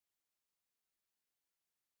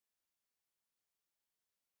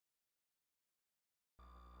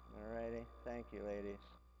lady. Thank you, ladies.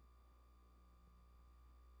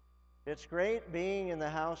 It's great being in the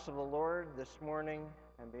house of the Lord this morning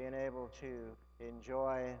and being able to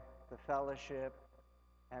enjoy the fellowship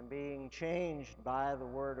and being changed by the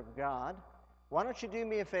Word of God. Why don't you do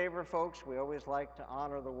me a favor, folks? We always like to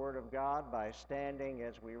honor the Word of God by standing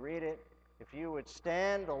as we read it. If you would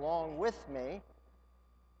stand along with me,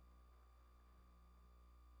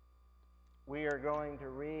 we are going to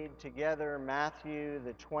read together Matthew,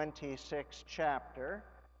 the 26th chapter.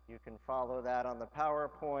 You can follow that on the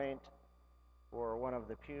PowerPoint or one of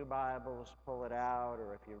the Pew Bibles, pull it out,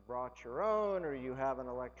 or if you've brought your own or you have an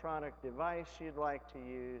electronic device you'd like to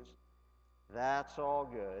use, that's all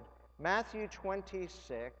good. Matthew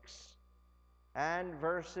 26 and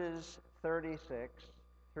verses 36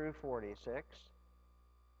 through 46.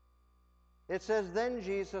 It says, "Then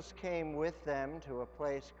Jesus came with them to a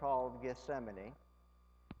place called Gethsemane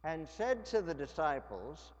and said to the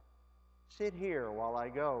disciples, 'Sit here while I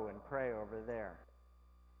go and pray over there.'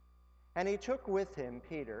 And he took with him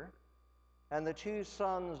Peter and the two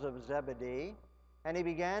sons of Zebedee, and he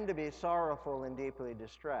began to be sorrowful and deeply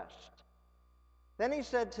distressed. Then he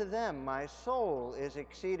said to them, 'My soul is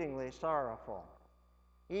exceedingly sorrowful,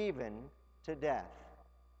 even to death.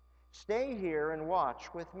 Stay here and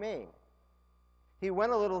watch with me.' He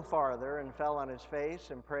went a little farther and fell on his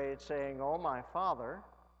face and prayed, saying, 'O my Father,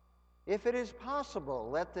 if it is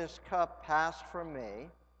possible, let this cup pass from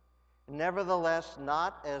me. Nevertheless,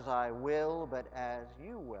 not as I will, but as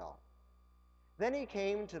you will.' Then he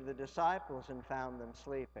came to the disciples and found them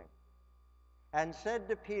sleeping, and said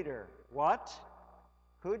to Peter, 'What?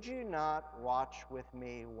 Could you not watch with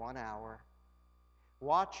me 1 hour?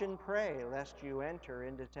 Watch and pray, lest you enter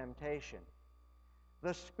into temptation.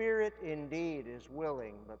 The spirit indeed is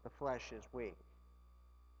willing, but the flesh is weak.'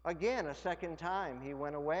 Again, a second time, he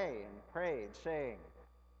went away and prayed, saying,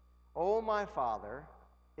 'O my Father,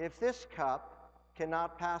 if this cup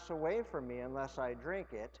cannot pass away from me unless I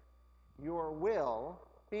drink it, your will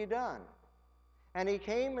be done.' And he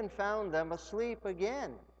came and found them asleep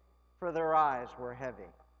again, for their eyes were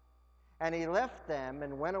heavy. And he left them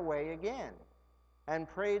and went away again, and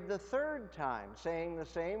prayed the third time, saying the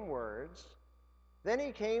same words. Then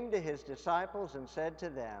he came to his disciples and said to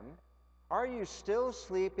them, 'Are you still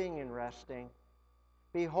sleeping and resting?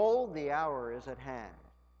 Behold, the hour is at hand,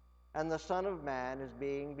 and the Son of Man is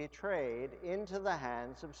being betrayed into the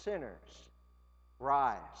hands of sinners.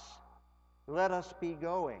 Rise, let us be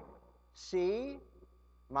going. See,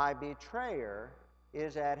 my betrayer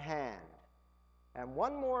is at hand.'" And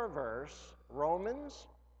one more verse, Romans,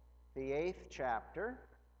 the 8th chapter.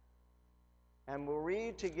 And we'll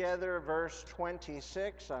read together verse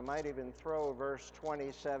 26. I might even throw verse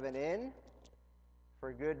 27 in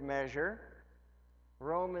for good measure.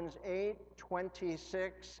 Romans 8,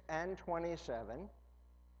 26 and 27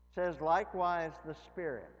 says, "Likewise the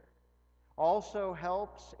Spirit also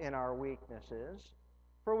helps in our weaknesses,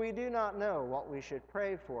 for we do not know what we should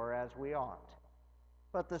pray for as we ought.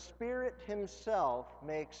 But the Spirit himself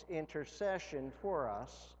makes intercession for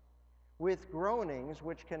us with groanings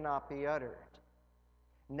which cannot be uttered.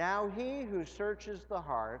 Now he who searches the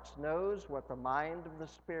hearts knows what the mind of the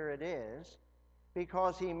Spirit is,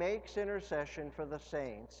 because he makes intercession for the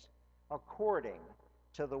saints according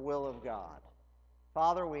to the will of God."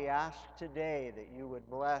 Father, we ask today that you would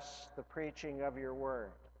bless the preaching of your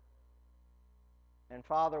word. And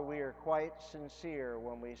Father, we are quite sincere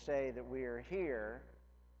when we say that we are here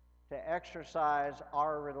to exercise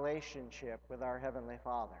our relationship with our Heavenly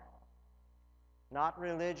Father. Not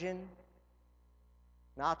religion,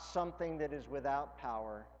 not something that is without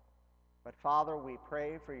power, but Father, we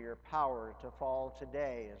pray for your power to fall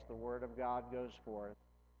today as the Word of God goes forth.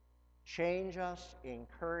 Change us,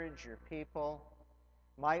 encourage your people.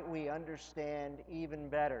 Might we understand even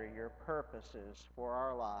better your purposes for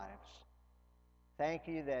our lives. Thank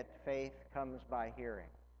you that faith comes by hearing,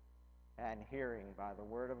 and hearing by the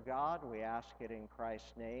Word of God. We ask it in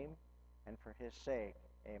Christ's name and for his sake.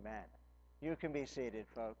 Amen. You can be seated,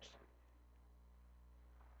 folks.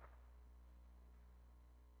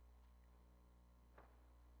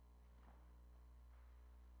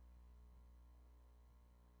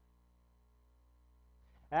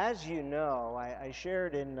 As you know, I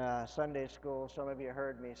shared in Sunday school, some of you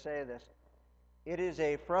heard me say this, it is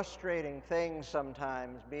a frustrating thing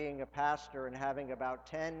sometimes being a pastor and having about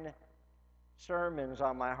 10 sermons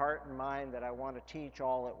on my heart and mind that I want to teach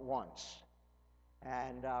all at once.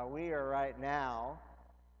 And we are right now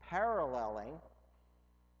paralleling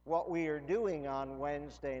what we are doing on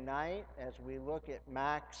Wednesday night as we look at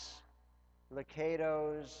Max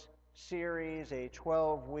Lucado's series, a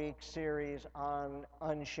 12-week series on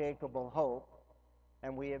unshakable hope,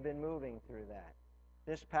 and we have been moving through that.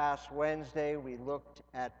 This past Wednesday, we looked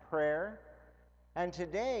at prayer, and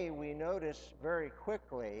today we notice very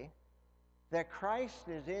quickly that Christ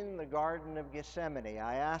is in the Garden of Gethsemane.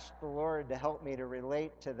 I asked the Lord to help me to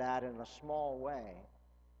relate to that in a small way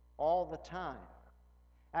all the time.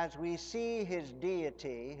 As we see his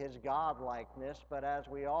deity, his godlikeness, but as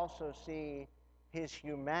we also see his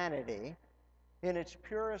humanity in its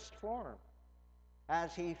purest form,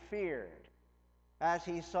 as he feared, as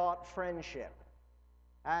he sought friendship,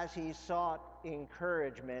 as he sought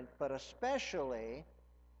encouragement, but especially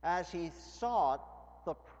as he sought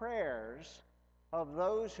the prayers of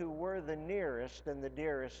those who were the nearest and the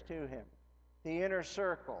dearest to him, the inner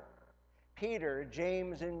circle. Peter,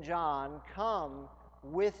 James, and John, come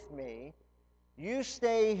with me. You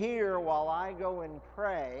stay here while I go and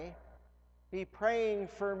pray. Be praying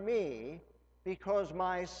for me, because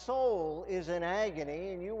my soul is in agony,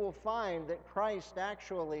 and you will find that Christ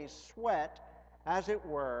actually sweat, as it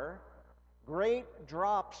were, great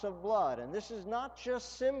drops of blood. And this is not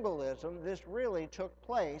just symbolism. This really took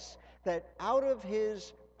place, that out of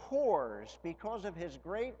his pores, because of his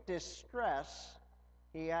great distress,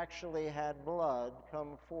 he actually had blood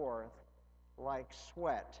come forth like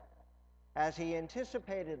sweat. As he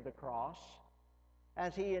anticipated the cross,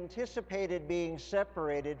 as he anticipated being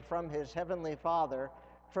separated from his heavenly Father,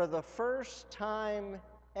 for the first time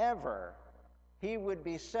ever, he would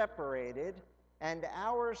be separated, and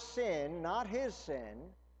our sin, not his sin,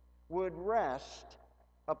 would rest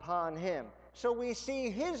upon him. So we see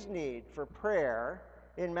his need for prayer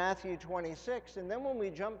in Matthew 26, and then when we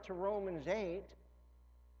jump to Romans 8,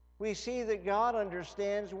 we see that God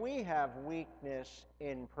understands we have weakness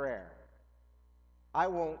in prayer. I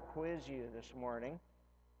won't quiz you this morning,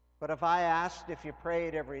 but if I asked if you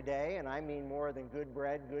prayed every day, and I mean more than good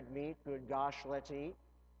bread, good meat, good gosh, let's eat,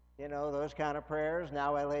 you know, those kind of prayers,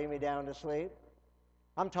 now I lay me down to sleep.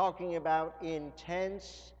 I'm talking about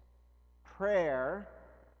intense prayer,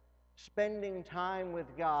 spending time with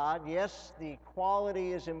God. Yes, the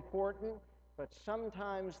quality is important, but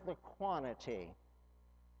sometimes the quantity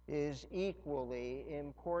is equally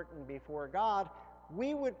important before God.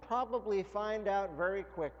 We would probably find out very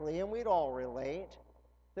quickly, and we'd all relate,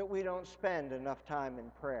 that we don't spend enough time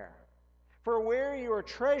in prayer. For where your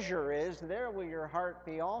treasure is, there will your heart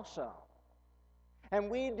be also. And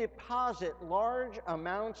we deposit large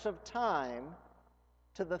amounts of time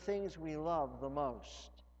to the things we love the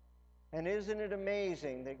most. And isn't it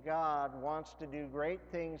amazing that God wants to do great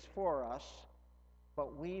things for us,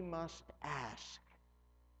 but we must ask.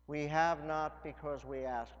 We have not because we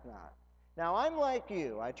ask not. Now, I'm like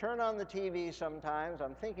you. I turn on the TV sometimes.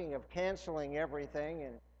 I'm thinking of canceling everything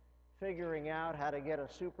and figuring out how to get a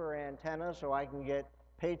super antenna so I can get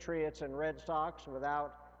Patriots and Red Sox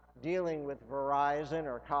without dealing with Verizon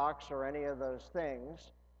or Cox or any of those things.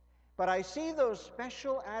 But I see those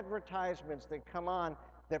special advertisements that come on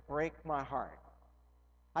that break my heart.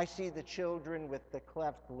 I see the children with the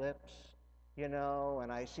cleft lips, you know,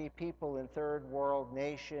 and I see people in third world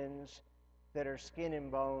nations that are skin and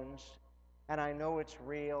bones, and I know it's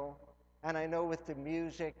real, and I know with the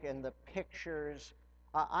music and the pictures,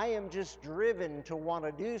 I am just driven to want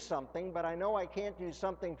to do something, but I know I can't do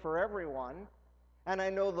something for everyone, and I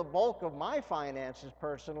know the bulk of my finances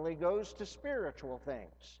personally goes to spiritual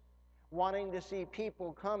things, wanting to see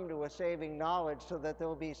people come to a saving knowledge so that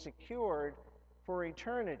they'll be secured for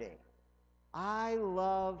eternity. I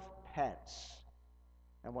love pets.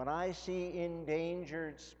 And when I see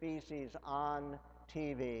endangered species on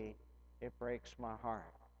TV, it breaks my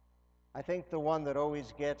heart. I think the one that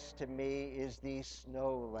always gets to me is the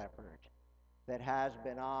snow leopard that has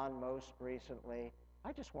been on most recently.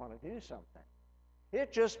 I just want to do something.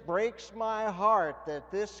 It just breaks my heart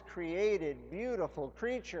that this created, beautiful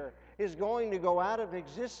creature is going to go out of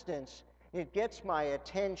existence. It gets my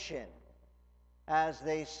attention as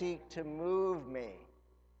they seek to move me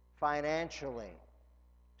financially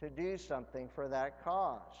to do something for that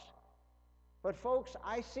cause. But folks,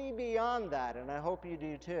 I see beyond that, and I hope you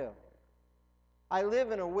do too. I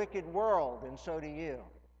live in a wicked world, and so do you.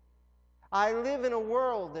 I live in a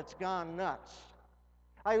world that's gone nuts.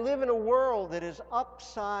 I live in a world that is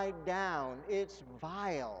upside down. It's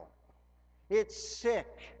vile. It's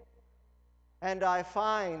sick. And I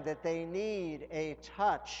find that they need a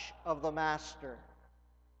touch of the Master.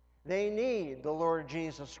 They need the Lord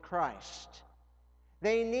Jesus Christ.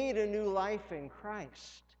 They need a new life in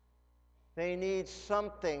Christ. They need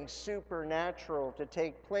something supernatural to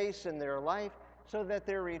take place in their life so that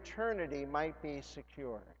their eternity might be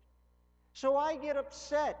secured. So I get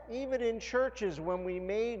upset, even in churches, when we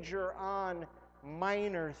major on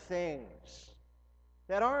minor things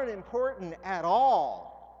that aren't important at all,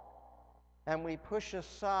 and we push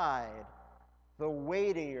aside the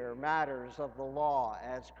weightier matters of the law,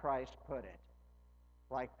 as Christ put it,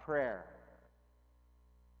 like prayer,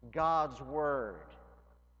 God's Word.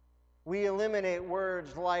 We eliminate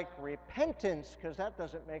words like repentance because that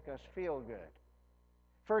doesn't make us feel good,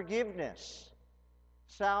 forgiveness,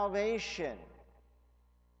 salvation.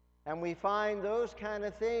 And we find those kind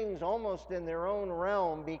of things almost in their own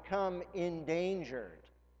realm become endangered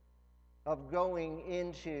of going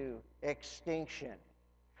into extinction.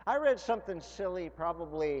 I read something silly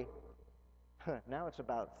probably, now it's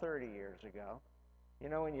about 30 years ago. You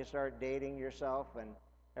know, when you start dating yourself and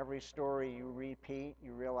every story you repeat,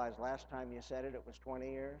 you realize last time you said it, it was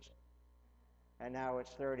 20 years. And now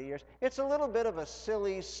it's 30 years. It's a little bit of a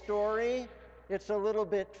silly story. It's a little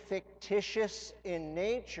bit fictitious in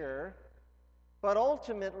nature. But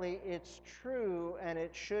ultimately, it's true and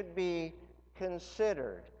it should be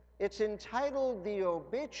considered. It's entitled The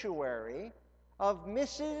Obituary of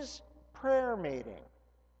Mrs. Prayer Meeting.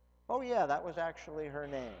 Oh yeah, that was actually her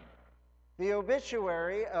name. The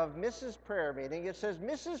obituary of Mrs. Prayer Meeting. It says,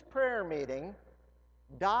 Mrs. Prayer Meeting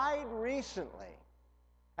died recently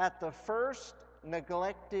at the First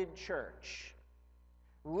Neglected Church,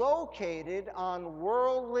 located on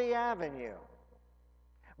Worldly Avenue.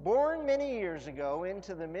 Born many years ago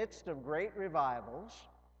into the midst of great revivals,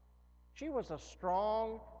 she was a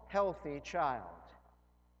strong, healthy child.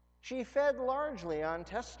 She fed largely on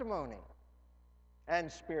testimony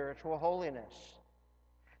and spiritual holiness.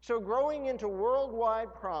 So growing into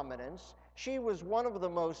worldwide prominence, she was one of the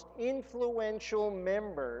most influential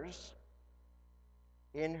members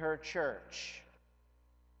in her church.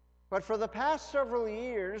 But for the past several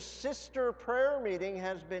years, Sister Prayer Meeting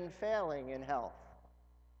has been failing in health,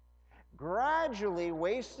 gradually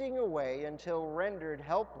wasting away until rendered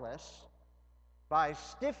helpless by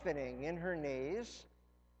stiffening in her knees,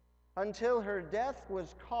 until her death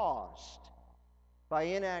was caused by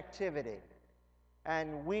inactivity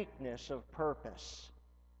and weakness of purpose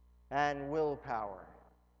and willpower.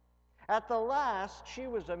 At the last, she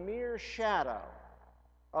was a mere shadow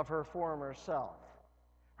of her former self.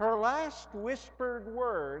 Her last whispered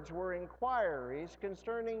words were inquiries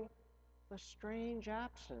concerning the strange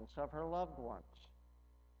absence of her loved ones,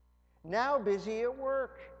 now busy at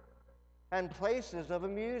work and places of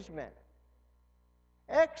amusement.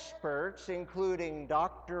 Experts, including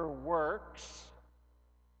Dr. Works,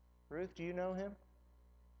 Ruth, do you know him?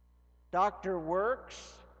 Dr.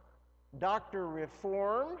 Works, Dr.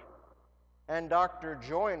 Reformed, and Dr.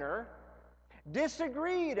 Joyner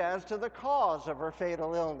disagreed as to the cause of her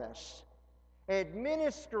fatal illness,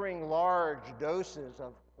 administering large doses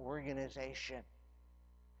of organization,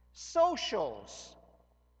 socials,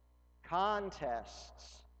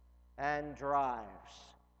 contests, and drives,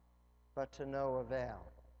 but to no avail.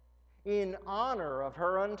 In honor of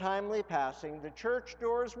her untimely passing, the church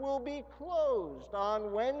doors will be closed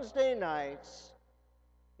on Wednesday nights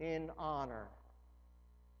in honor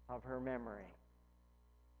of her memory.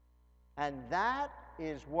 And that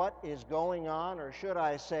is what is going on, or should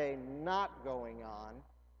I say not going on,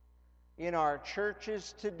 in our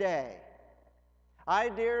churches today. I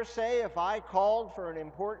dare say if I called for an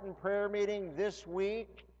important prayer meeting this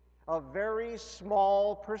week, a very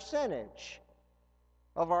small percentage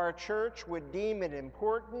of our church would deem it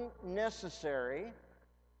important, necessary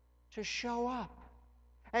to show up.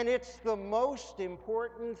 And it's the most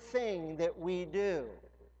important thing that we do.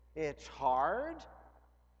 It's hard.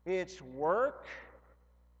 It's work.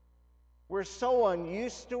 We're so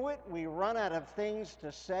unused to it, we run out of things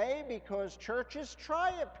to say because churches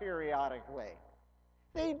try it periodically.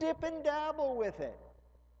 They dip and dabble with it.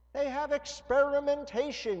 They have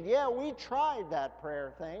experimentation. Yeah, we tried that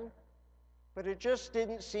prayer thing, but it just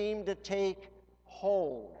didn't seem to take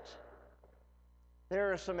hold.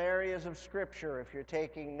 There are some areas of Scripture, if you're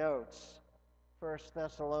taking notes. 1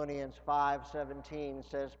 Thessalonians 5:17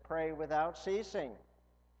 says, pray without ceasing.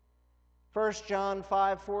 1 John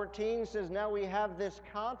 5:14 says, now we have this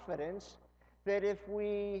confidence that if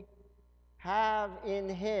we have in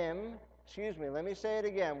him, let me say it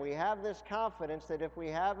again. We have this confidence that if we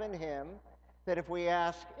have in him, that if we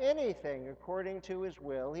ask anything according to his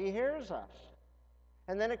will, he hears us.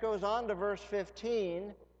 And then it goes on to verse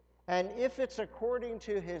 15, and if it's according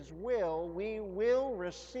to his will, we will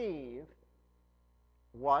receive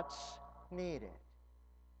what's needed.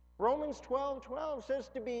 Romans 12:12 says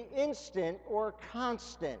to be instant or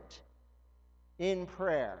constant in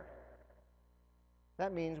prayer.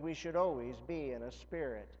 That means we should always be in a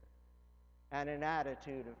spirit and an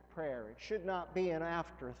attitude of prayer. It should not be an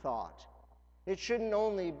afterthought. It shouldn't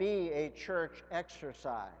only be a church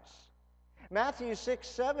exercise. Matthew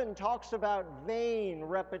 6:7 talks about vain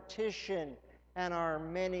repetition and our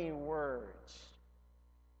many words.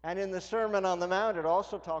 And in the Sermon on the Mount, it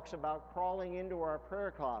also talks about crawling into our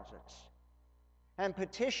prayer closets and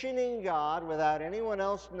petitioning God without anyone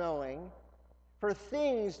else knowing for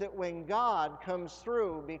things that when God comes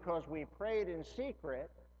through because we prayed in secret,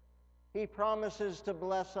 He promises to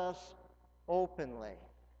bless us openly.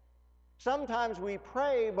 Sometimes we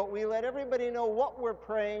pray, but we let everybody know what we're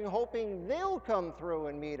praying, hoping they'll come through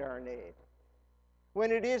and meet our need.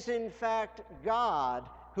 When it is, in fact, God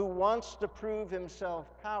who wants to prove Himself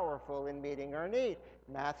powerful in meeting our need.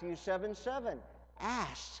 Matthew 7:7,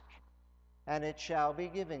 ask, and it shall be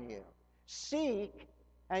given you. Seek,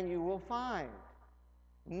 and you will find.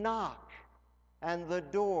 Knock, and the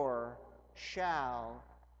door shall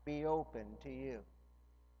be open to you.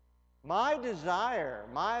 My desire,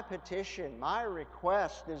 my petition, my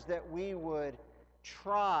request is that we would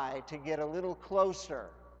try to get a little closer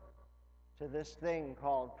to this thing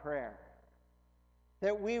called prayer.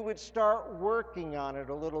 That we would start working on it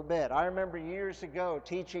a little bit. I remember years ago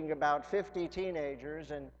teaching about 50 teenagers,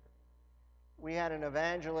 and we had an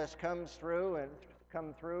evangelist come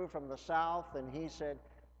through from the south, and he said,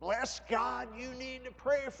 "Bless God, you need to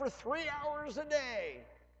pray for 3 hours a day."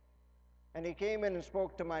 And he came in and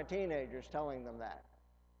spoke to my teenagers, telling them that.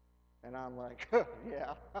 And I'm like,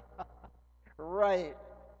 yeah, right.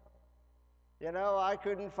 You know, I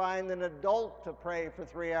couldn't find an adult to pray for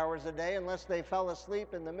 3 hours a day unless they fell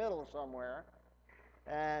asleep in the middle somewhere.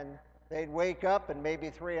 And they'd wake up and maybe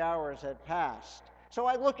 3 hours had passed. So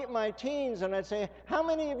I'd look at my teens and I'd say, how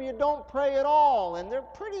many of you don't pray at all? And they're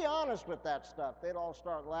pretty honest with that stuff. They'd all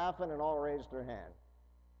start laughing and all raise their hand.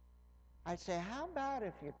 I'd say, how about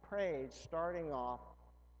if you prayed starting off,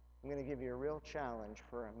 I'm going to give you a real challenge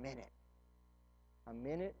for a minute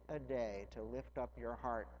a day to lift up your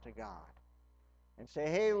heart to God. And say,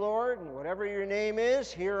 hey, Lord, and whatever your name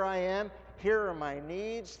is, here I am. Here are my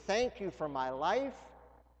needs. Thank you for my life.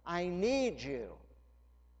 I need you.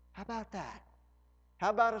 How about that?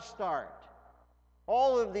 How about a start?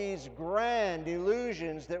 All of these grand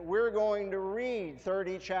illusions that we're going to read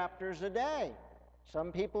 30 chapters a day.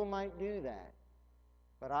 Some people might do that.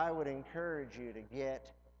 But I would encourage you to get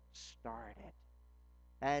started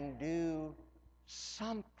and do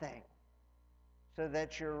something so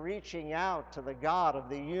that you're reaching out to the God of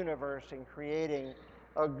the universe and creating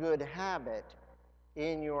a good habit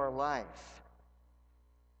in your life.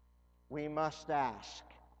 We must ask.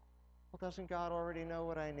 Well, doesn't God already know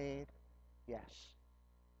what I need? Yes.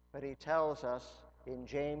 But He tells us in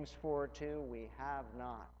James 4:2, we have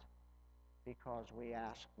not because we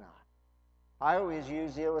ask not. I always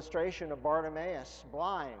use the illustration of Bartimaeus,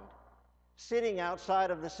 blind, sitting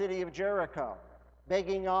outside of the city of Jericho,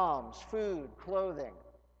 begging alms, food, clothing,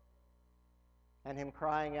 and him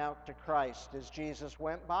crying out to Christ as Jesus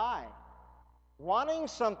went by, wanting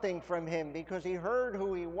something from him because he heard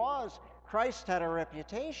who he was. Christ had a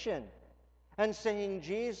reputation, and saying,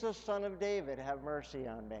 Jesus, Son of David, have mercy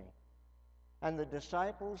on me. And the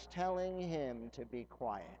disciples telling him to be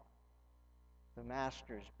quiet. The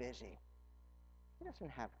master's busy. He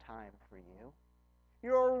doesn't have time for you.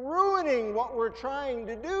 You're ruining what we're trying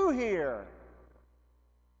to do here.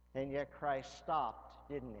 And yet Christ stopped,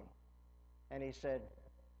 didn't he? And he said,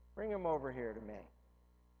 bring him over here to me.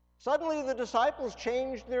 Suddenly the disciples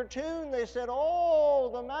changed their tune. They said,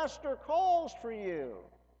 oh, the master calls for you.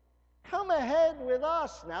 Come ahead with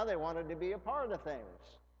us. Now they wanted to be a part of things.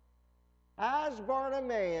 As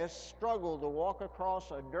Bartimaeus struggled to walk across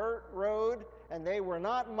a dirt road, and they were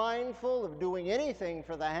not mindful of doing anything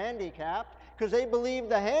for the handicapped because they believed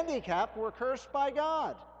the handicapped were cursed by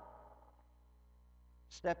God.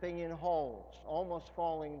 Stepping in holes, almost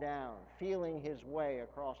falling down, feeling his way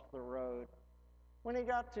across the road. When he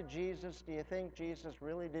got to Jesus, do you think Jesus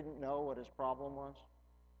really didn't know what his problem was?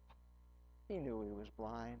 He knew he was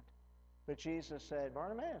blind. But Jesus said,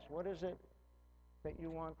 Bartimaeus, what is it that you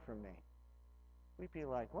want from me? We'd be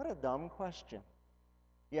like, what a dumb question.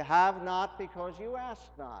 You have not because you ask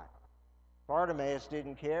not. Bartimaeus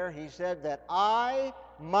didn't care. He said that I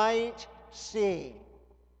might see.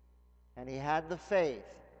 And he had the faith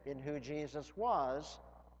in who Jesus was,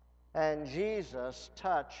 and Jesus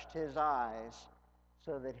touched his eyes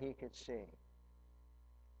so that he could see.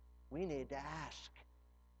 We need to ask.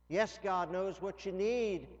 Yes, God knows what you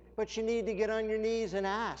need, but you need to get on your knees and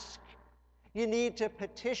ask. You need to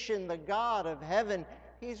petition the God of heaven.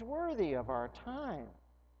 He's worthy of our time.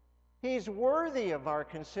 He's worthy of our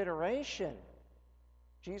consideration.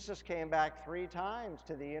 Jesus came back 3 times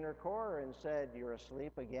to the inner core and said, "You're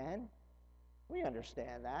asleep again?" We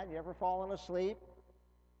understand that. You ever fallen asleep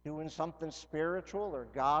doing something spiritual or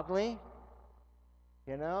godly?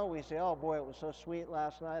 You know, we say, "Oh boy, it was so sweet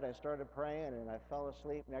last night. I started praying and I fell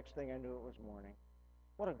asleep. Next thing I knew, it was morning."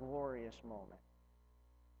 What a glorious moment.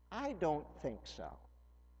 I don't think so.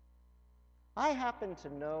 I happen to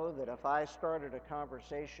know that if I started a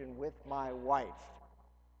conversation with my wife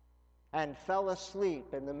and fell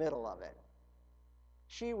asleep in the middle of it,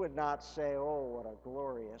 she would not say, "Oh, what a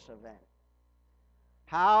glorious event.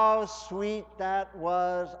 How sweet that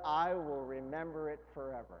was. I will remember it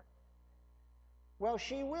forever." Well,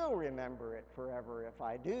 she will remember it forever if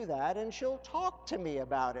I do that, and she'll talk to me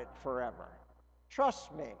about it forever.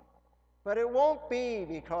 Trust me. But it won't be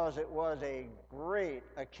because it was a great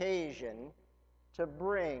occasion to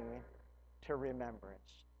bring to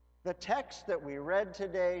remembrance. The texts that we read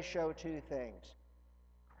today show 2 things.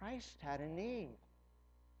 Christ had a need.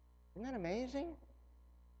 Isn't that amazing?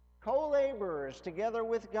 Co-laborers together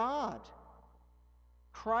with God.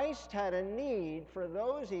 Christ had a need for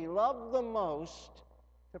those he loved the most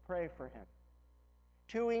to pray for him,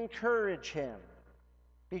 to encourage him,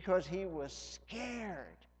 because he was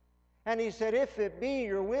scared. And he said, "If it be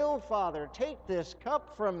your will, Father, take this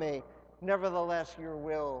cup from me. Nevertheless, your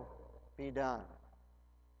will be done,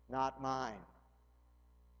 not mine."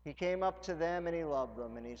 He came up to them and he loved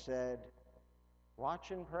them, and he said,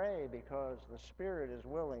 "Watch and pray, because the spirit is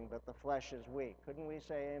willing, but the flesh is weak." Couldn't we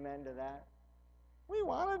say amen to that? We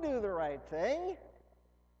want to do the right thing,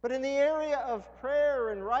 but in the area of prayer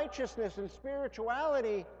and righteousness and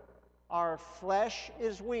spirituality, our flesh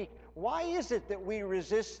is weak. Why is it that we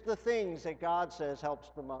resist the things that God says helps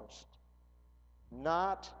the most?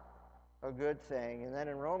 Not a good thing. And then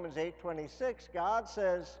in Romans 8:26, God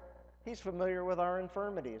says he's familiar with our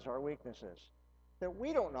infirmities, our weaknesses, that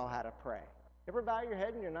we don't know how to pray. Ever bow your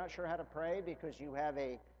head and you're not sure how to pray because you have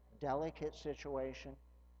a delicate situation?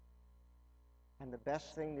 And the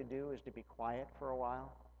best thing to do is to be quiet for a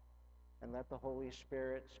while and let the Holy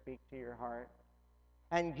Spirit speak to your heart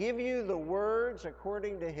and give you the words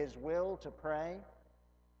according to his will to pray.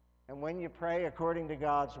 And when you pray according to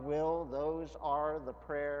God's will, those are the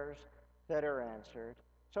prayers that are answered.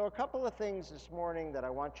 So a couple of things this morning that I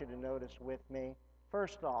want you to notice with me.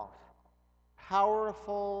 First off,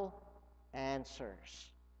 powerful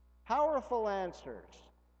answers. Powerful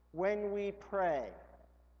answers when we pray.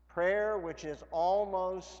 Prayer which is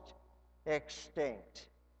almost extinct.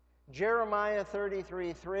 Jeremiah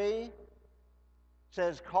 33:3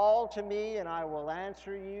 says, "Call to me, and I will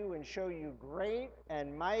answer you and show you great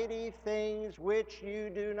and mighty things which you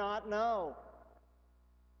do not know,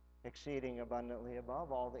 exceeding abundantly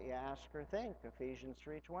above all that you ask or think." Ephesians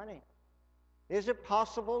 3:20. Is it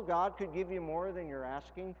possible God could give you more than you're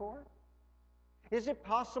asking for? Is it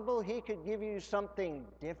possible he could give you something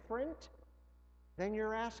different than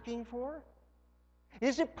you're asking for?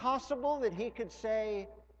 Is it possible that he could say,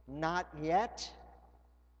 "Not yet"?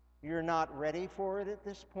 You're not ready for it at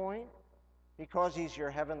this point because he's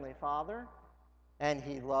your heavenly Father and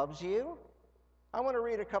he loves you? I want to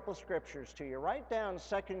read a couple scriptures to you. Write down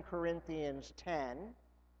 2 Corinthians 10,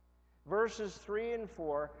 verses 3 and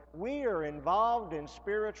 4. We are involved in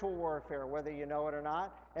spiritual warfare, whether you know it or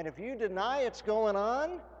not. And if you deny it's going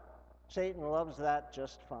on, Satan loves that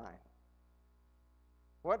just fine.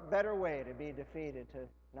 What better way to be defeated to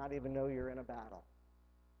not even know you're in a battle,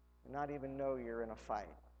 not even know you're in a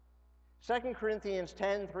fight? 2 Corinthians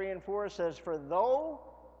 10, 3 and 4 says, "For though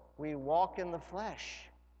we walk in the flesh,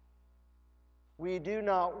 we do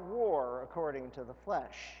not war according to the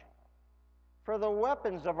flesh. For the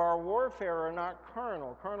weapons of our warfare are not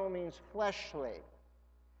carnal." Carnal means fleshly.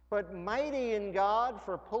 "But mighty in God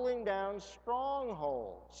for pulling down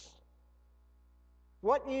strongholds."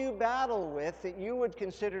 What you battle with that you would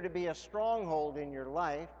consider to be a stronghold in your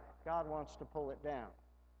life, God wants to pull it down.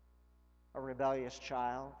 A rebellious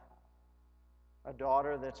child, a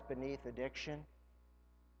daughter that's beneath addiction,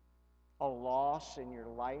 a loss in your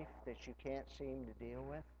life that you can't seem to deal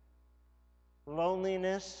with,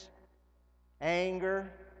 loneliness,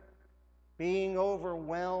 anger, being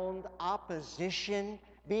overwhelmed, opposition,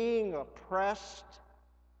 being oppressed,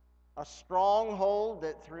 a stronghold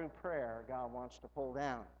that through prayer God wants to pull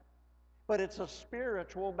down. But it's a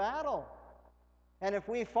spiritual battle. And if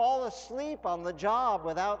we fall asleep on the job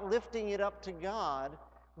without lifting it up to God,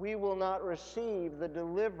 we will not receive the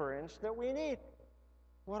deliverance that we need.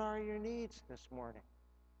 What are your needs this morning?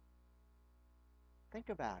 Think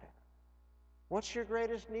about it. What's your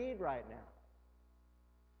greatest need right now?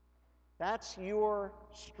 That's your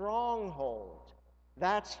stronghold.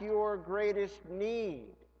 That's your greatest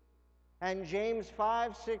need. And James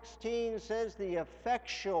 5:16 says the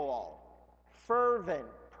effectual, fervent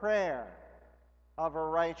prayer of a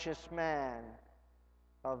righteous man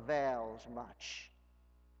avails much.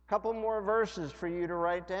 A couple more verses for you to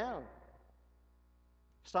write down.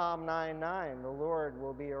 Psalm 9:9, the Lord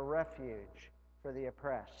will be a refuge for the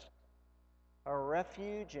oppressed, a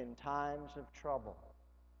refuge in times of trouble.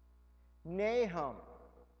 Nahum,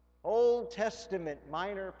 Old Testament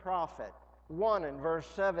minor prophet, 1 and verse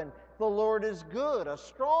 7, the Lord is good, a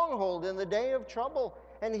stronghold in the day of trouble,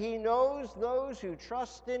 and he knows those who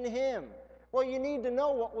trust in him. Well, you need to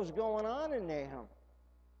know what was going on in Nahum.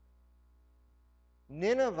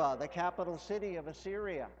 Nineveh, the capital city of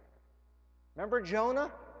Assyria. Remember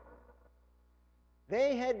Jonah?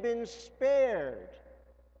 They had been spared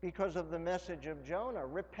because of the message of Jonah.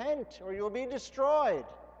 Repent or you'll be destroyed.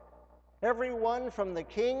 Everyone from the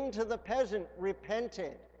king to the peasant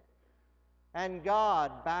repented. And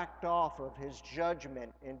God backed off of his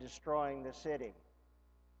judgment in destroying the city.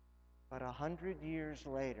 But 100 years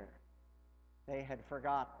later, they had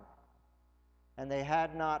forgotten. And they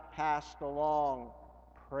had not passed along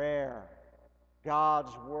prayer,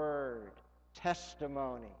 God's word,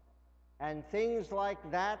 testimony, and things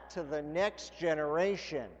like that to the next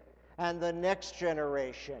generation, and the next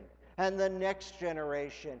generation, and the next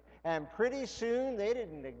generation. And pretty soon, they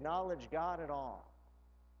didn't acknowledge God at all.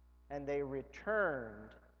 And they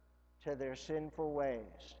returned to their sinful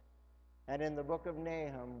ways. And in the book of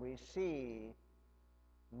Nahum, we see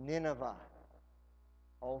Nineveh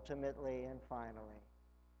ultimately and finally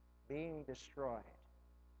being destroyed,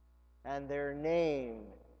 and their name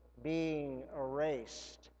being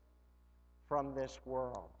erased from this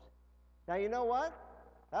world. Now, you know what?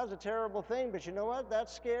 That was a terrible thing, but you know what? That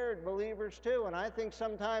scared believers too, and I think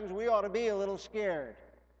sometimes we ought to be a little scared.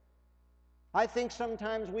 I think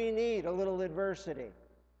sometimes we need a little adversity.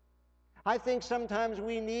 I think sometimes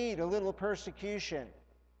we need a little persecution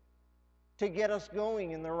to get us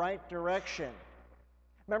going in the right direction.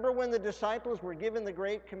 Remember when the disciples were given the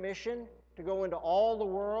Great Commission to go into all the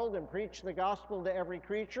world and preach the gospel to every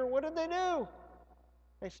creature? What did they do?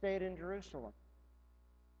 They stayed in Jerusalem.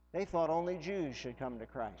 They thought only Jews should come to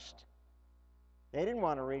Christ. They didn't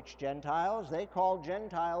want to reach Gentiles. They called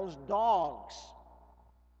Gentiles dogs.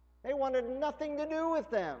 They wanted nothing to do with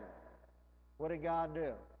them. What did God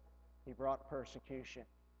do? He brought persecution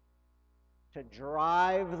to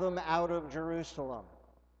drive them out of Jerusalem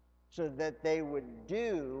so that they would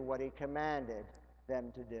do what he commanded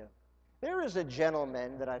them to do. There is a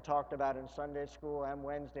gentleman that I talked about in Sunday school and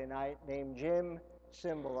Wednesday night named Jim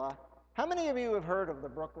Cymbala. How many of you have heard of the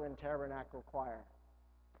Brooklyn Tabernacle Choir?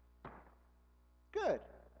 Good.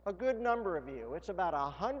 A good number of you. It's about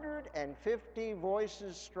 150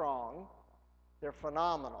 voices strong. They're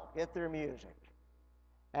phenomenal. Get their music.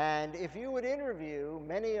 And if you would interview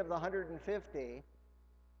many of the 150,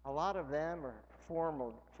 a lot of them are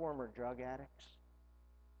former drug addicts.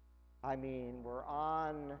 I mean, we're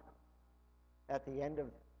on at the end of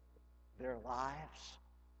their lives.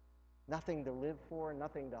 Nothing to live for,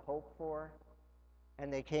 nothing to hope for.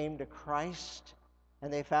 And they came to Christ,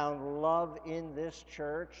 and they found love in this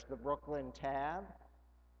church, the Brooklyn Tab.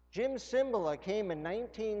 Jim Cymbala came in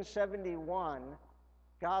 1971.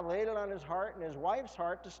 God laid it on his heart and his wife's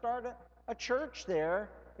heart to start a church there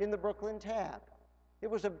in the Brooklyn Tab. It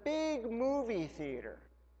was a big movie theater.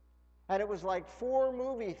 And it was like 4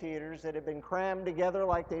 movie theaters that had been crammed together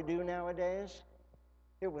like they do nowadays.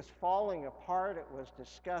 It was falling apart. It was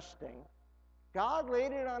disgusting. God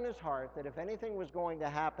laid it on his heart that if anything was going to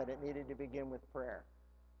happen, it needed to begin with prayer.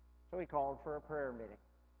 So he called for a prayer meeting.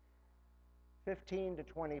 15 to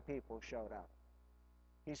 20 people showed up.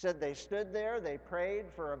 He said they stood there, they prayed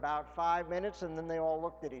for about 5 minutes, and then they all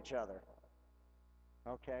looked at each other.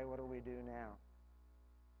 Okay, what do we do now?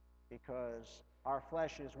 Because our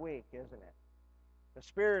flesh is weak, isn't it? The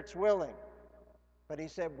Spirit's willing. But he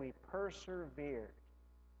said we persevered.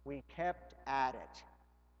 We kept at it.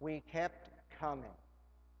 We kept coming.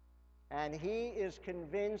 And he is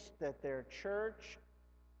convinced that their church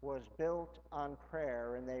was built on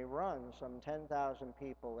prayer, and they run some 10,000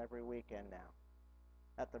 people every weekend now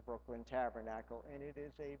at the Brooklyn Tabernacle, and it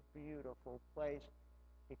is a beautiful place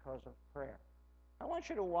because of prayer. I want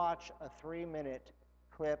you to watch a 3-minute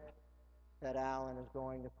clip that Alan is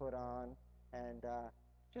going to put on, and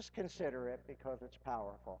just consider it because it's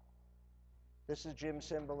powerful. This is Jim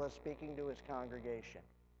Cymbala speaking to his congregation.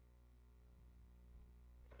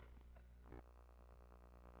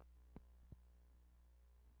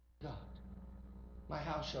 God, my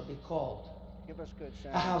house shall be called Give us good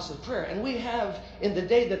sound. A house of prayer. And we have, in the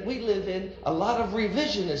day that we live in, a lot of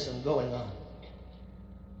revisionism going on.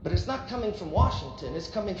 But it's not coming from Washington, it's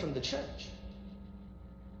coming from the church.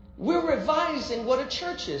 We're revising what a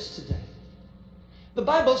church is today. The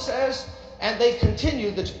Bible says, and they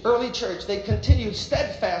continued, the early church, they continued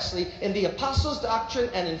steadfastly in the apostles' doctrine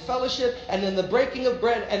and in fellowship and in the breaking of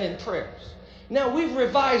bread and in prayers. Now we've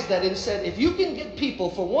revised that and said, if you can get people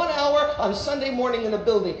for 1 hour on Sunday morning in a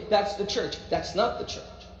building, that's the church. That's not the church.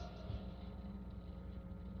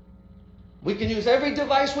 We can use every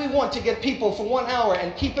device we want to get people for 1 hour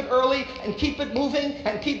and keep it early and keep it moving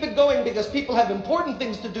and keep it going because people have important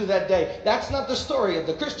things to do that day. That's not the story of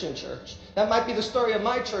the Christian church. That might be the story of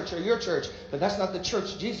my church or your church, but that's not the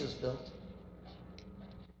church Jesus built.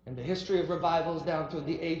 And the history of revivals down through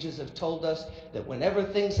the ages have told us that whenever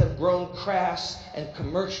things have grown crass and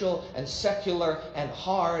commercial and secular and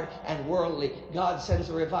hard and worldly, God sends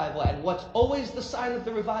a revival. And what's always the sign of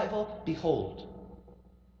the revival? Behold,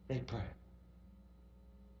 they pray.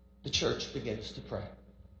 The church begins to pray.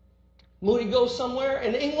 Moody goes somewhere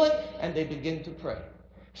in England and they begin to pray.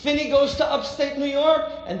 Finney goes to upstate New York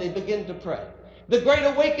and they begin to pray. The Great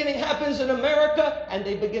Awakening happens in America and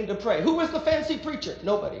they begin to pray. Who was the fancy preacher?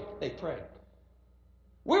 Nobody. They prayed.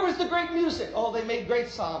 Where was the great music? Oh, they made great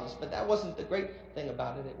psalms, but that wasn't the great thing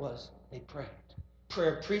about it. It was they prayed.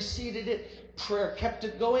 Prayer preceded it. Prayer kept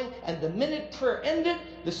it going. And the minute prayer ended,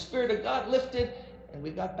 the Spirit of God lifted. And we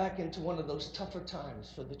got back into one of those tougher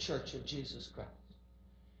times for the Church of Jesus Christ.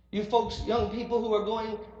 You folks, young people who are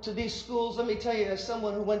going to these schools, let me tell you, as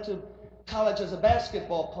someone who went to college as a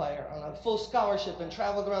basketball player on a full scholarship and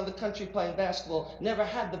traveled around the country playing basketball, never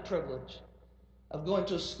had the privilege of going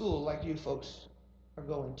to a school like you folks are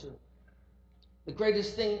going to. The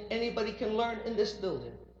greatest thing anybody can learn in this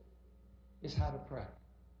building is how to pray.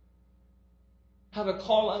 How to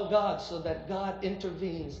call on God so that God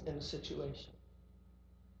intervenes in a situation.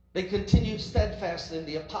 They continued steadfastly in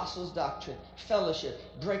the apostles' doctrine, fellowship,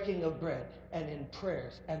 breaking of bread, and in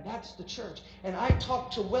prayers. And that's the church. And I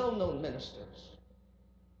talk to well-known ministers.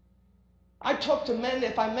 I talk to men,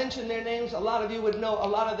 if I mention their names, a lot of you would know a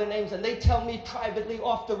lot of their names, and they tell me privately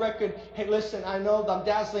off the record, hey, listen, I know I'm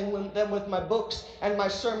dazzling them with my books and my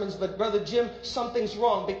sermons, but Brother Jim, something's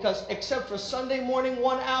wrong because except for Sunday morning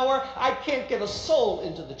 1 hour, I can't get a soul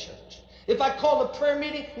into the church. If I called a prayer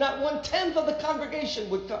meeting, not 1/10 of the congregation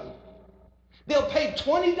would come. They'll pay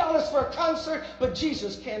 $20 for a concert, but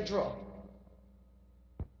Jesus can't draw.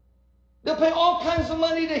 They'll pay all kinds of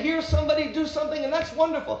money to hear somebody do something, and that's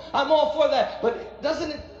wonderful. I'm all for that. But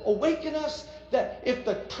doesn't it awaken us that if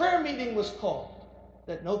the prayer meeting was called,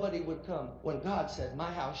 that nobody would come when God said,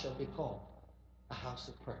 my house shall be called a house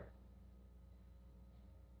of prayer.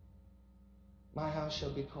 My house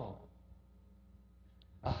shall be called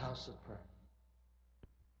a house of prayer.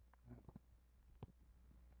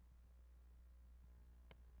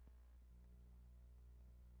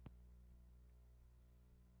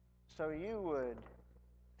 So you would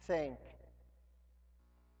think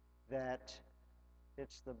that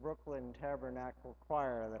it's the Brooklyn Tabernacle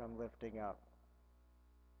Choir that I'm lifting up,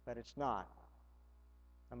 but it's not.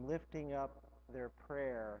 I'm lifting up their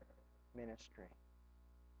prayer ministry,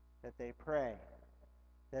 that they pray,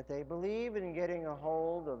 that they believe in getting a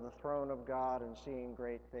hold of the throne of God and seeing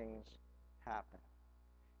great things happen.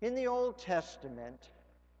 In the Old Testament,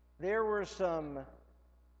 there were some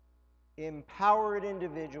empowered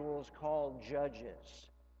individuals called judges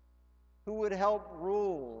who would help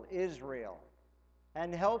rule Israel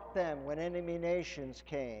and help them when enemy nations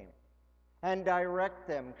came and direct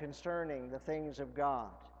them concerning the things of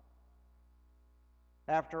God.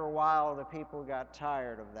 After a while, the people got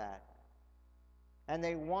tired of that, and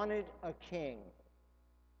they wanted a king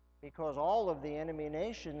because all of the enemy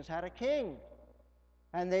nations had a king,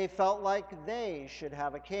 and they felt like they should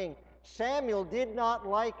have a king. Samuel did not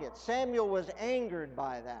like it. Samuel was angered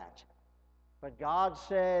by that. But God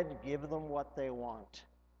said, give them what they want.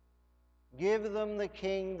 Give them the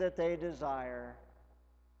king that they desire,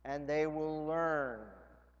 and they will learn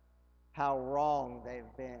how wrong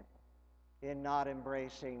they've been in not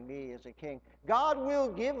embracing me as a king. God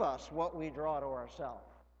will give us what we draw to ourselves.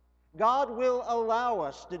 God will allow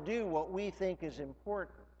us to do what we think is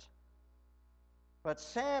important. But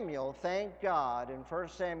Samuel, thank God, in 1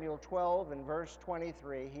 Samuel 12 and verse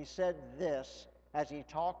 23, he said this as he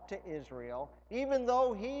talked to Israel, even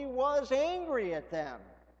though he was angry at them.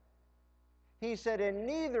 He said, and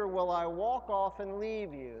neither will I walk off and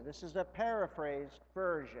leave you. This is a paraphrased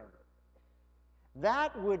version.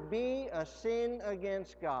 That would be a sin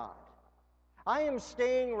against God. I am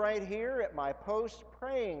staying right here at my post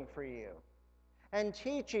praying for you. and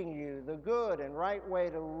teaching you the good and right way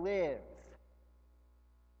to live.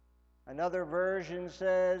 Another version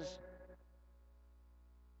says,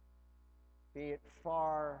 be it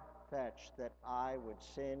far-fetched that I would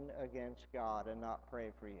sin against God and not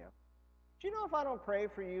pray for you. Do you know if I don't pray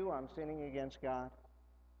for you, I'm sinning against God?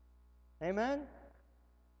 Amen?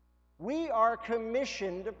 We are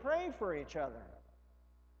commissioned to pray for each other.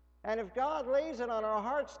 And if God lays it on our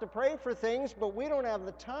hearts to pray for things, but we don't have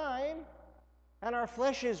the time, and our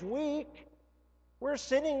flesh is weak, we're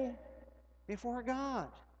sinning before God.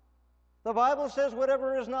 The Bible says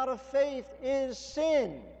whatever is not of faith is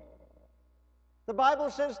sin. The Bible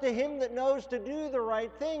says to him that knows to do the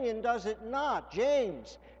right thing and does it not,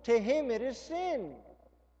 James, to him it is sin.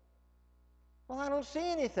 Well, I don't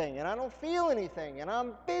see anything, and I don't feel anything, and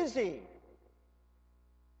I'm busy.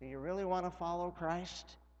 Do you really want to follow Christ?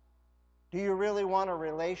 Do you really want a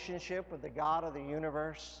relationship with the God of the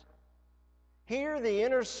universe? Here, the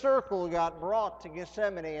inner circle got brought to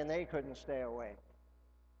Gethsemane, and they couldn't stay away.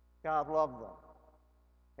 God loved them,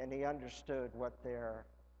 and he understood what their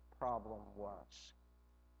problem was.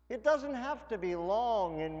 It doesn't have to be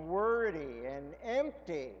long and wordy and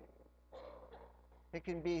empty. It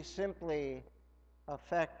can be simply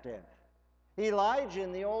effective. Elijah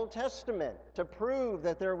in the Old Testament, to prove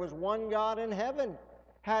that there was one God in heaven,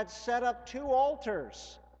 had set up 2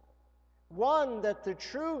 altars. One that the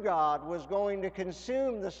true God was going to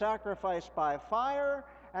consume the sacrifice by fire,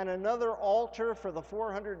 and another altar for the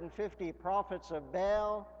 450 prophets of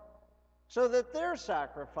Baal, so that their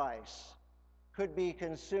sacrifice could be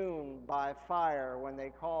consumed by fire when they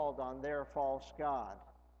called on their false god.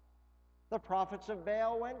 The prophets of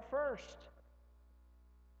Baal went first.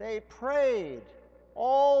 They prayed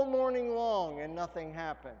all morning long and nothing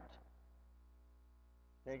happened.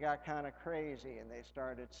 They got kind of crazy and they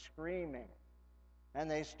started screaming and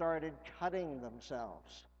they started cutting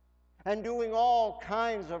themselves and doing all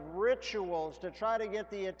kinds of rituals to try to get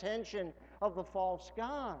the attention of the false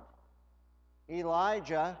god.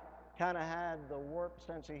 Elijah kind of had the warped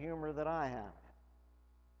sense of humor that I have.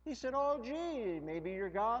 He said, oh, gee, maybe your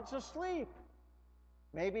God's asleep.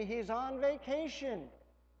 Maybe he's on vacation.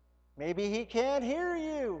 Maybe he can't hear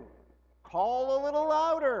you. Call a little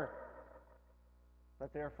louder.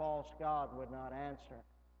 But their false god would not answer.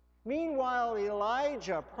 Meanwhile,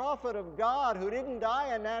 Elijah, prophet of God, who didn't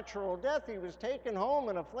die a natural death, he was taken home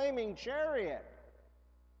in a flaming chariot.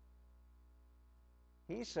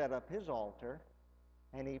 He set up his altar,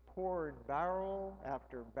 and he poured barrel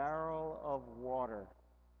after barrel of water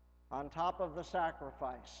on top of the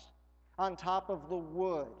sacrifice, on top of the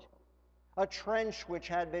wood. A trench which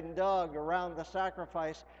had been dug around the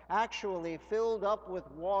sacrifice actually filled up with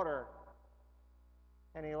water.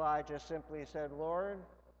 And Elijah simply said, Lord,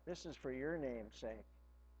 this is for your name's sake.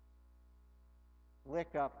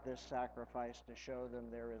 Lick up this sacrifice to show them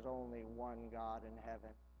there is only one God in heaven.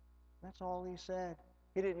 That's all he said.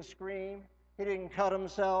 He didn't scream. He didn't cut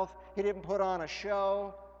himself. He didn't put on a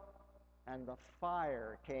show. And the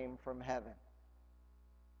fire came from heaven.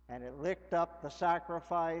 And it licked up the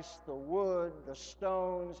sacrifice, the wood, the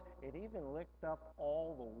stones. It even licked up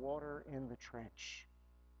all the water in the trench.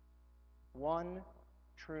 One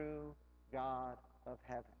true God of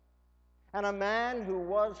heaven. And a man who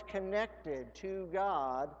was connected to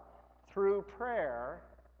God through prayer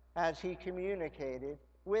as he communicated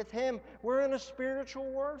with him. We're in a spiritual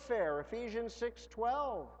warfare. Ephesians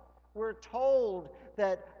 6:12. We're told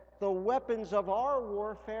that the weapons of our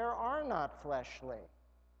warfare are not fleshly.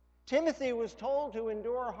 Timothy was told to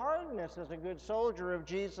endure hardness as a good soldier of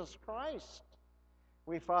Jesus Christ.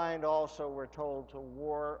 We find also we're told to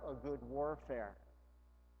war a good warfare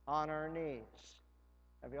on our knees.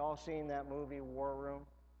 Have you all seen that movie, War Room?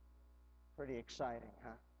 Pretty exciting,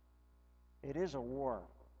 huh? It is a war.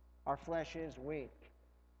 Our flesh is weak.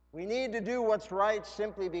 We need to do what's right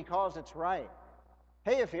simply because it's right.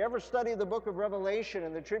 Hey, if you ever study the book of Revelation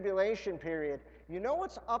in the tribulation period, you know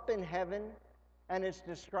what's up in heaven? And it's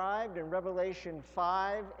described in Revelation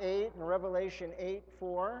 5:8 and Revelation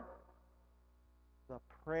 8:4. The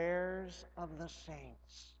prayers of the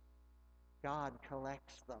saints. God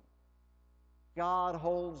collects them. God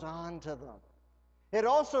holds on to them. It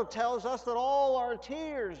also tells us that all our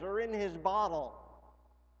tears are in his bottle.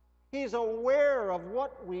 He's aware of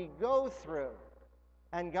what we go through.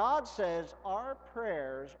 And God says our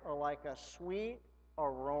prayers are like a sweet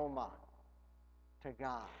aroma to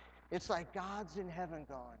God. It's like God's in heaven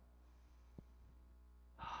going,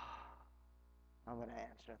 I'm going to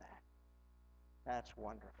answer that. That's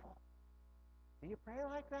wonderful. Do you pray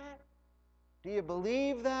like that? Do you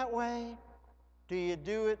believe that way? Do you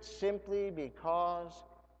do it simply because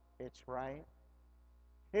it's right?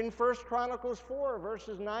 In 1 Chronicles 4,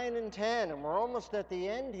 verses 9 and 10, and we're almost at the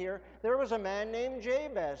end here, there was a man named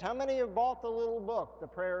Jabez. How many have bought the little book, The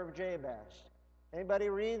Prayer of Jabez? Anybody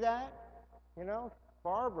read that? You know,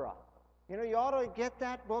 Barbara. You know, you ought to get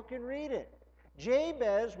that book and read it.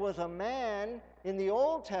 Jabez was a man in the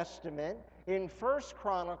Old Testament in 1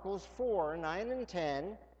 Chronicles 4, 9 and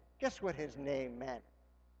 10. Guess what his name meant?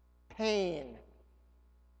 Pain.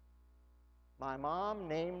 My mom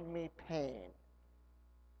named me Pain.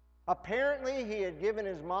 Apparently, he had given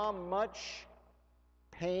his mom much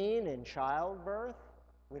pain in childbirth.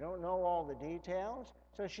 We don't know all the details.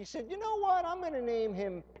 So she said, you know what? I'm going to name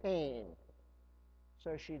him Pain.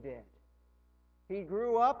 So she did. He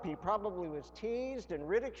grew up. He probably was teased and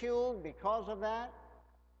ridiculed because of that.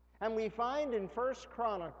 And we find in 1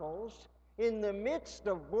 Chronicles, in the midst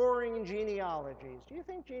of boring genealogies. Do you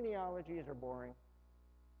think genealogies are boring?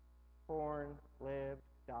 Born, lived,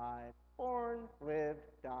 died. Born, lived,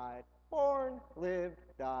 died. Born, lived,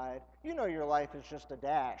 died. You know your life is just a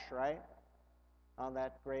dash, right? On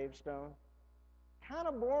that gravestone. Kind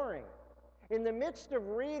of boring. In the midst of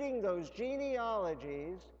reading those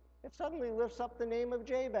genealogies, it suddenly lifts up the name of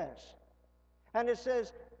Jabez. And it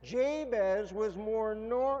says, Jabez was more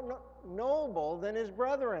noble than his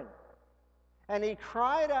brethren. And he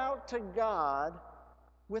cried out to God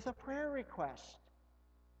with a prayer request.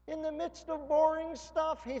 In the midst of boring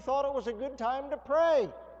stuff, he thought it was a good time to pray.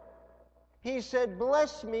 He said,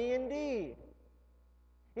 bless me indeed.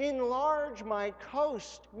 Enlarge my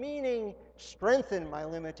coast, meaning strengthen my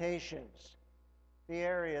limitations, the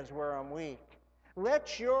areas where I'm weak.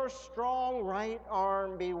 Let your strong right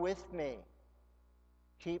arm be with me.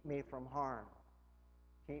 Keep me from harm.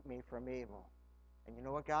 Keep me from evil. And you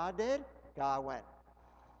know what God did? God went.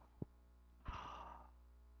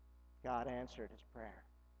 God answered his prayer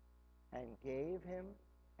and gave him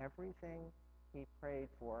everything he prayed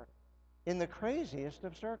for in the craziest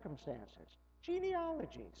of circumstances.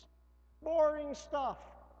 Genealogies, boring stuff,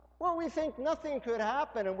 where we think nothing could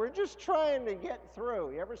happen and we're just trying to get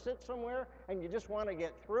through. You ever sit somewhere and you just want to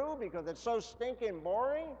get through because it's so stinking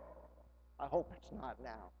boring? I hope it's not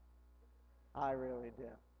now. I really do.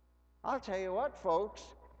 I'll tell you what, folks,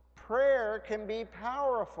 prayer can be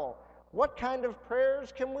powerful. What kind of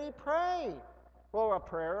prayers can we pray? Well, a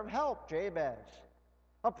prayer of help, Jabez.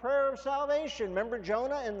 A prayer of salvation. Remember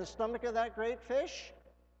Jonah in the stomach of that great fish?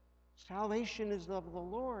 Salvation is of the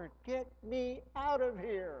Lord. Get me out of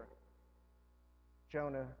here.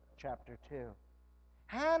 Jonah chapter 2.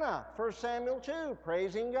 Hannah, 1 Samuel 2,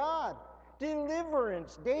 praising God.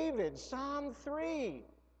 Deliverance, David, Psalm 3.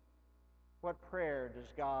 What prayer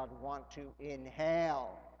does God want to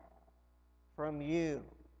inhale from you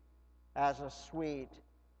as a sweet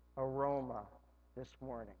aroma this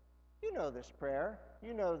morning? You know this prayer.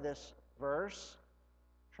 You know this verse.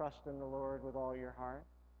 Trust in the Lord with all your heart.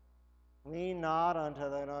 Lean not unto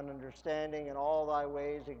thine own understanding. In all thy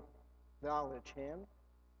ways acknowledge him,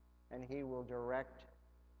 and he will direct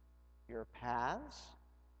your paths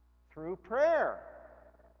through prayer.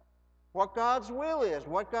 What God's will is,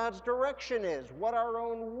 what God's direction is, what our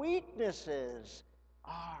own weaknesses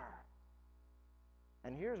are.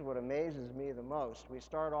 And here's what amazes me the most. We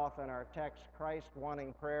start off in our text, Christ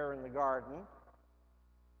wanting prayer in the garden.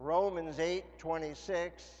 Romans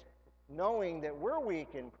 8:26, knowing that we're weak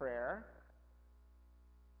in prayer.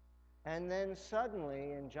 And then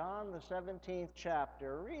suddenly in John the 17th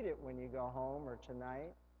chapter, read it when you go home or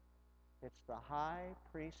tonight, it's the high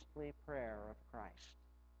priestly prayer of Christ.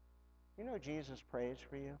 You know Jesus prays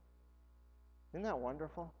for you? Isn't that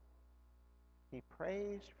wonderful? He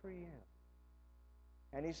prays for you.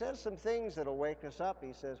 And he says some things that'll wake us up.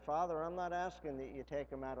 He says, Father, I'm not asking that you take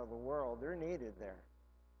them out of the world. They're needed there.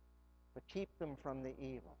 But keep them from the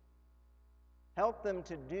evil. Help them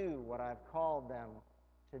to do what I've called them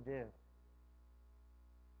to do.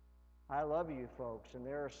 I love you folks, and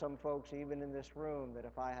there are some folks even in this room that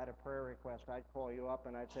if I had a prayer request, I'd call you up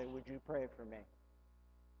and I'd say, would you pray for me?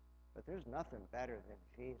 But there's nothing better than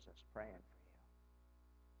Jesus praying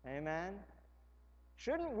for you. Amen?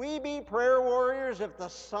 Shouldn't we be prayer warriors if the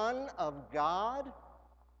Son of God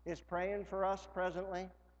is praying for us presently?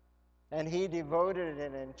 And he devoted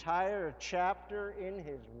an entire chapter in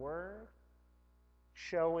his word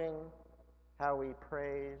showing how he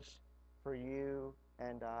prays for you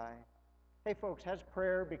and I. Hey folks, has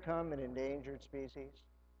prayer become an endangered species?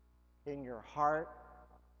 In your heart,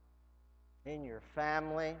 in your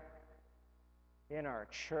family, in our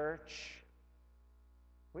church?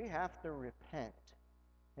 We have to repent.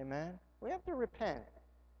 Amen? We have to repent.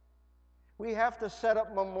 We have to set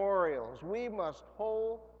up memorials. We must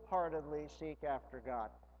wholeheartedly seek after God.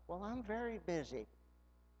 Well, I'm very busy.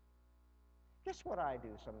 Guess what I do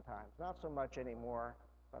sometimes? Not so much anymore,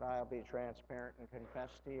 but I'll be transparent and confess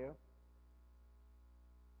to you.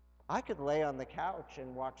 I could lay on the couch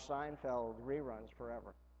and watch Seinfeld reruns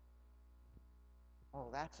forever. Oh,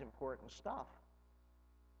 that's important stuff.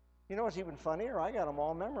 You know what's even funnier? I got them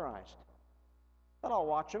all memorized. But I'll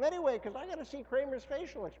watch them anyway because I got to see Kramer's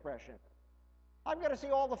facial expression. I've got to see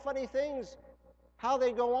all the funny things, how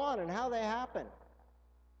they go on and how they happen.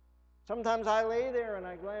 Sometimes I lay there and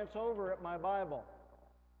I glance over at my Bible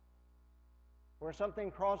where something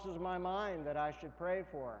crosses my mind that I should pray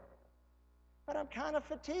for. But I'm kind of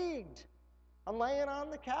fatigued. I'm laying on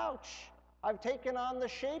the couch. I've taken on the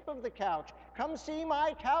shape of the couch. Come see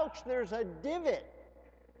my couch. There's a divot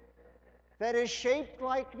that is shaped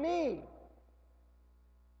like me.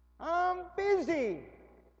 I'm busy.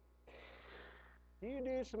 Do you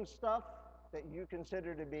do some stuff that you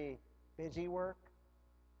consider to be busy work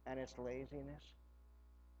and it's laziness?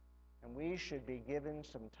 And we should be given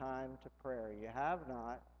some time to prayer. You have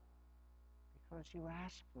not because you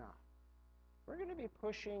ask not. We're going to be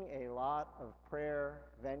pushing a lot of prayer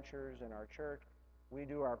ventures in our church. We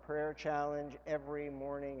do our prayer challenge every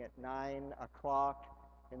morning at 9 o'clock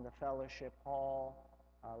in the fellowship hall.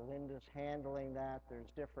 Linda's handling that.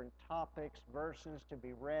 There's different topics, verses to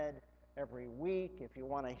be read every week. If you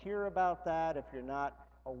want to hear about that, if you're not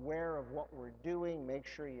aware of what we're doing, make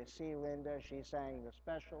sure you see Linda. She sang the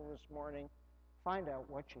special this morning. Find out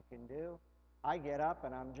what you can do. I get up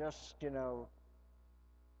and I'm just,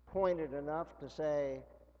 pointed enough to say,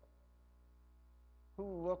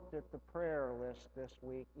 who looked at the prayer list this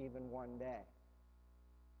week even one day?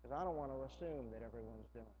 Because I don't want to assume that everyone's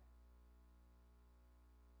doing it.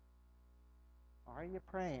 Are you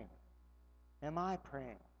praying? Am I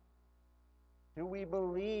praying? Do we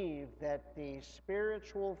believe that the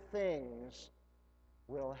spiritual things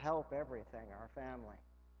will help everything, our family,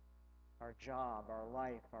 our job, our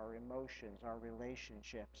life, our emotions, our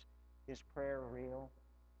relationships? Is prayer real?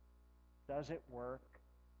 Does it work?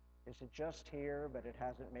 Is it just here, but it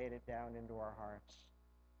hasn't made it down into our hearts?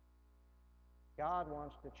 God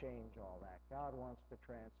wants to change all that. God wants to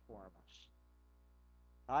transform us.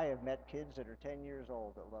 I have met kids that are 10 years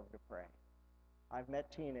old that love to pray. I've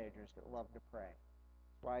met teenagers that love to pray.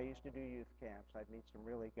 That's why I used to do youth camps. I'd meet some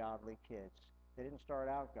really godly kids. They didn't start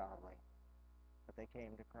out godly, but they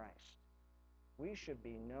came to Christ. We should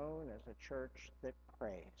be known as a church that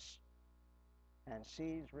prays and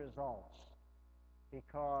sees results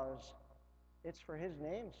because it's for his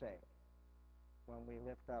name's sake when we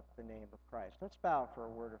lift up the name of Christ. Let's bow for a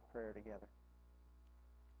word of prayer together.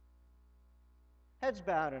 Heads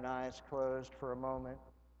bowed and eyes closed for a moment.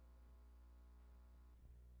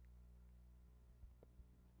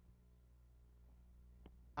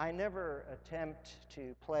 I never attempt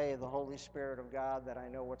to play the Holy Spirit of God, that I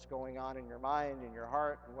know what's going on in your mind, in your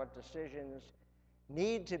heart, and what decisions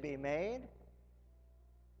need to be made.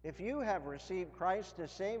 If you have received Christ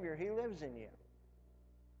as Savior, he lives in you.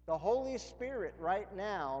 The Holy Spirit right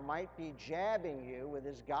now might be jabbing you with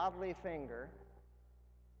his godly finger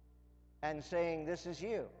and saying, this is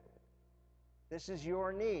you. This is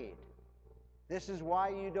your need. This is why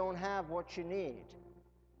you don't have what you need.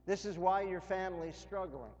 This is why your family's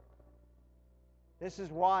struggling. This is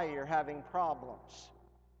why you're having problems.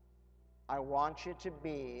 I want you to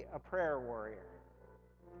be a prayer warrior.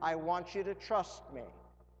 I want you to trust me.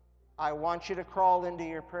 I want you to crawl into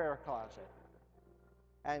your prayer closet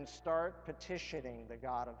and start petitioning the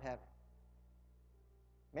God of heaven.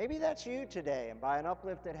 Maybe that's you today, and by an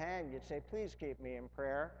uplifted hand, you'd say, please keep me in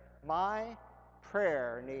prayer. My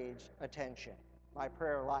prayer needs attention. My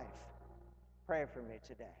prayer life. Pray for me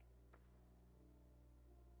today.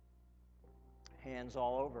 Hands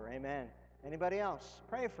all over. Amen. Anybody else?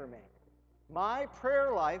 Pray for me. My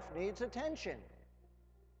prayer life needs attention.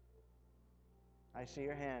 I see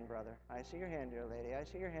your hand, brother. I see your hand, dear lady. I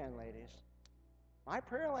see your hand, ladies. My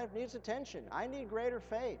prayer life needs attention. I need greater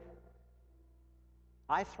faith.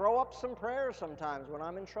 I throw up some prayers sometimes when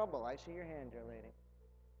I'm in trouble. I see your hand, dear lady.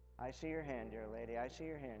 I see your hand, dear lady. I see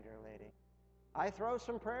your hand, dear lady. I throw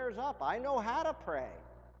some prayers up. I know how to pray,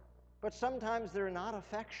 but sometimes they're not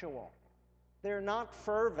effectual. They're not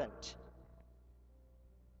fervent.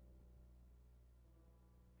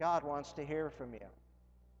 God wants to hear from you.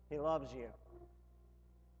 He loves you.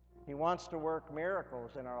 He wants to work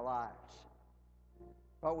miracles in our lives.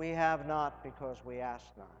 But we have not because we ask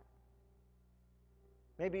not.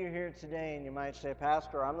 Maybe you're here today and you might say,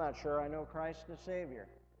 Pastor, I'm not sure I know Christ as Savior.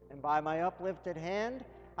 And by my uplifted hand,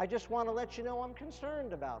 I just want to let you know I'm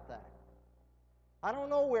concerned about that. I don't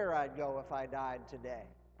know where I'd go if I died today.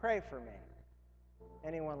 Pray for me.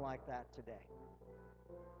 Anyone like that today?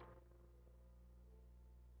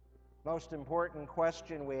 Most important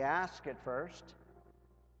question we ask at first,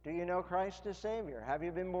 do you know Christ as Savior? Have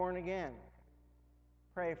you been born again?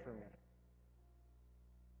 Pray for me.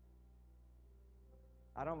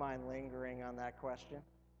 I don't mind lingering on that question.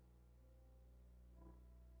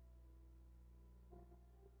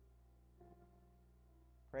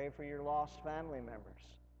 Pray for your lost family members.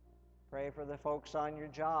 Pray for the folks on your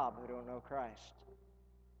job who don't know Christ.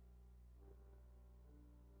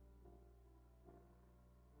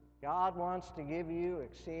 God wants to give you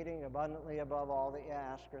exceeding abundantly above all that you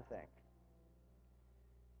ask or think.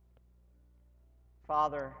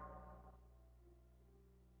 Father,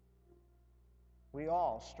 we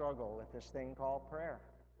all struggle with this thing called prayer.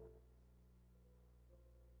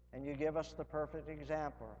 And you give us the perfect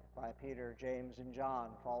example by Peter, James, and John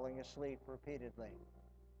falling asleep repeatedly.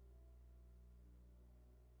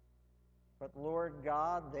 But Lord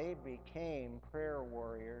God, they became prayer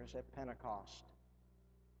warriors at Pentecost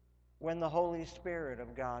when the Holy Spirit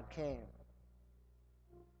of God came.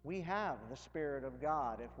 We have the Spirit of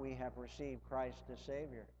God if we have received Christ as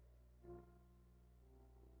Savior.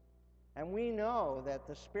 And we know that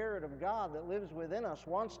the Spirit of God that lives within us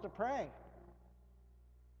wants to pray,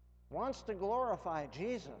 wants to glorify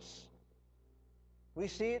Jesus. We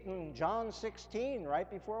see it in John 16, right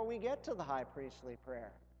before we get to the high priestly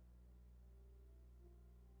prayer.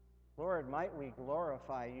 Lord, might we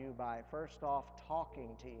glorify you by first off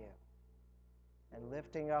talking to you and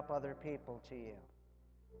lifting up other people to you.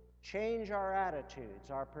 Change our attitudes,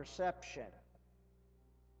 our perception.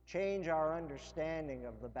 Change our understanding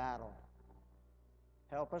of the battle.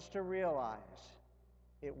 Help us to realize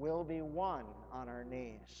it will be won on our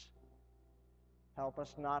knees. Help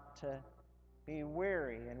us not to be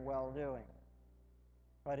weary in well-doing.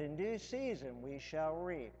 But in due season we shall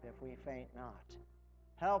reap if we faint not.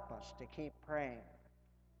 Help us to keep praying.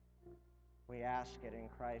 We ask it in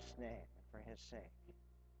Christ's name and for his sake.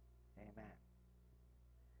 Amen.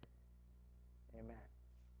 Amen.